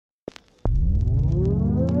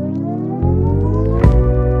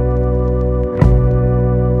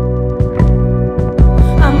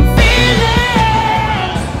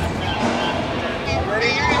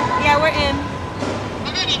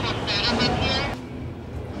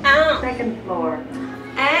second floor.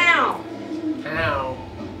 Ow. Ow.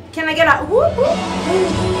 Can I get a whoop whoop?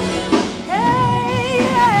 Hey,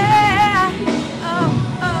 yeah. Oh,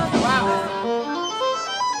 oh. Wow.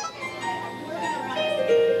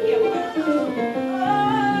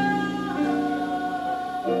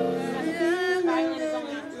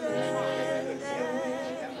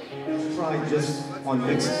 Try just on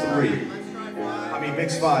mix 3. I mean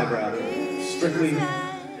mix 5 rather. Strictly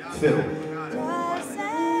fiddle.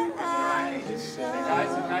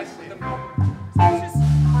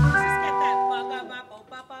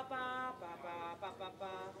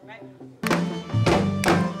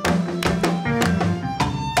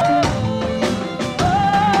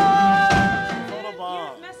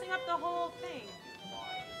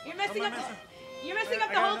 You're messing up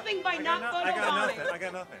the whole thing by not photobombing. I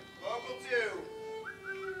got nothing. Vocal 2.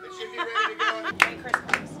 It should be ready to go. And Chris,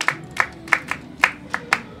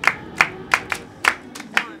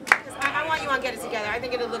 I want you on Get It Together. I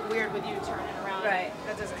think it'll look weird with you turning around. Right.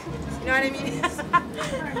 That doesn't. You know what I mean?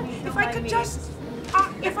 If I could just.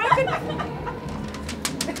 If I could.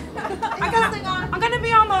 I'm gonna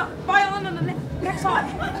be on the violin on the next song.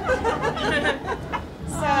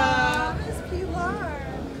 So. Miss Pilar.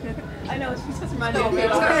 I know, she's just reminded me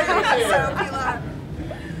of Pilar. Pilar.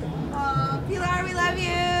 Oh, Pilar, we love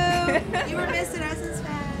you. You were missing us as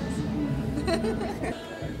fast.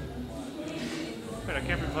 But I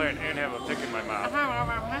can't be playing and have a pick in my mouth.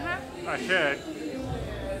 I should. There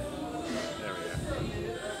we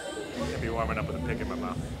go. Can't be warming up with a pick in my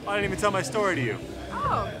mouth. I didn't even tell my story to you.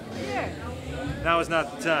 Oh, yeah. Now is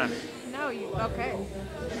not the time. No, okay.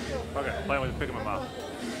 Okay, playing with a pick in my mouth.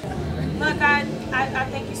 Look, I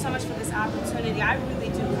thank you so much for this opportunity. I really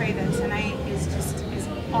do pray that tonight is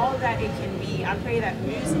all that it can be. I pray that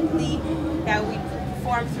musically, that we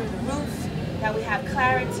perform through the roof, that we have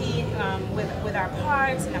clarity with our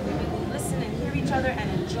parts, and that we really listen and hear each other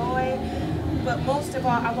and enjoy. But most of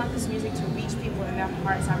all, I want this music to reach people in their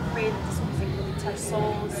hearts. I pray that this music really touch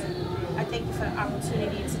souls. I thank you for the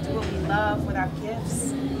opportunity to do what we love with our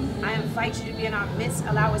gifts. I invite you to be in our midst,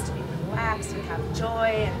 allow us to be relaxed and have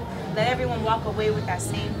joy, and let everyone walk away with that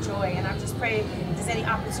same joy. And I just pray if there's any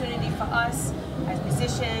opportunity for us as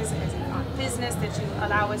musicians, as in our business, that you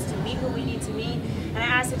allow us to meet who we need to meet. And I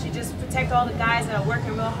ask that you just protect all the guys that are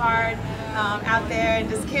working real hard out there, and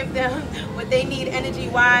just give them what they need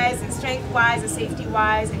energy-wise and strength-wise and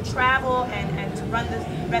safety-wise, and travel and to run the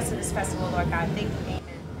rest of this festival, Lord God. Thank you.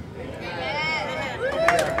 Amen.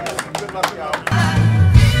 Good luck, y'all.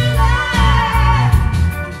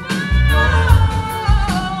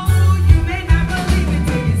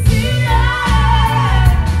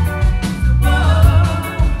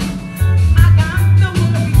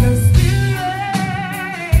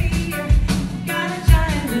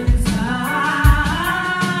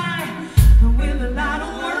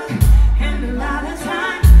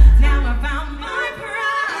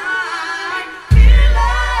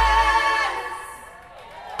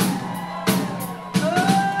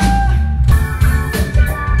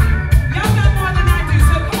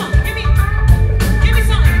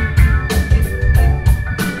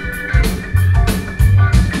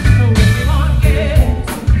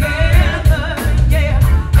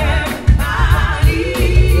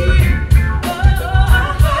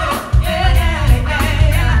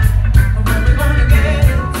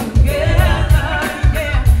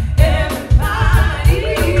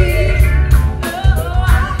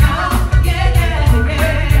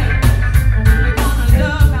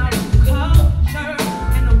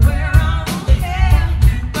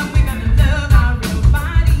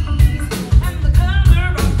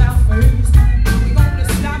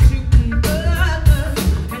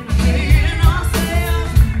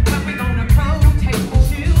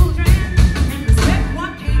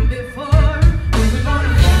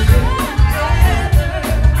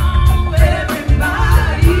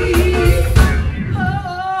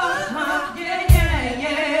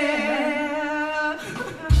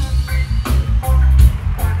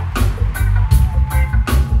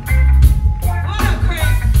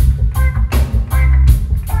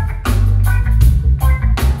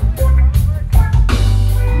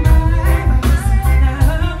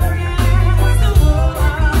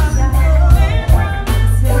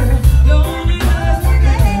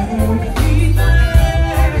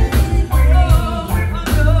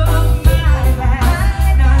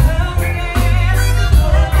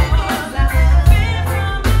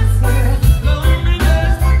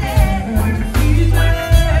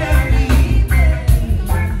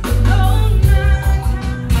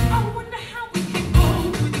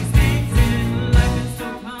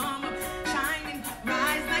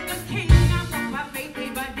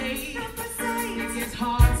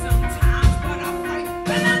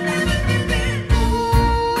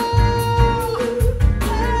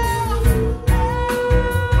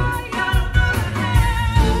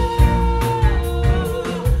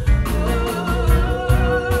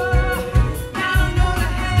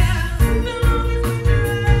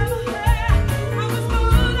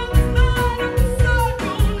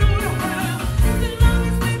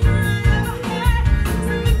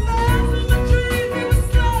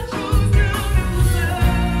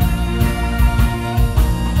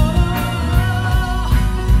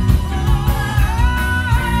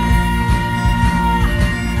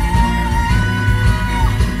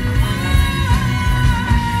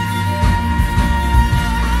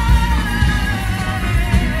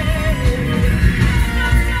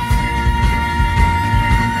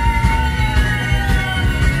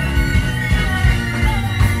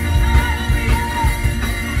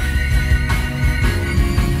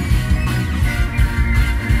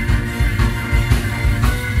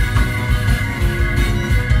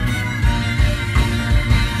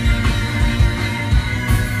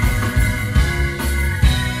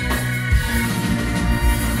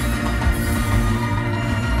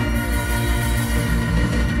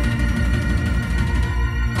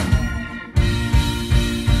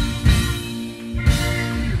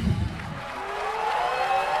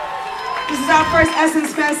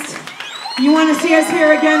 Essence Fest. You want to see us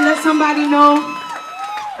here again, let somebody know.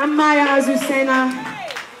 I'm Maya Azucena.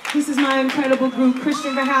 This is my incredible group.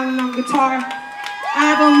 Christian Verhallen on guitar.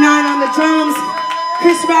 Ivo9 on the drums.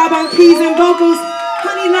 Chris Robb on keys and vocals.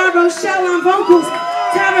 Honey La Rochelle on vocals.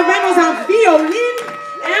 Tara Reynolds on violin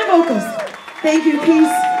and vocals. Thank you,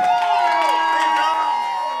 peace.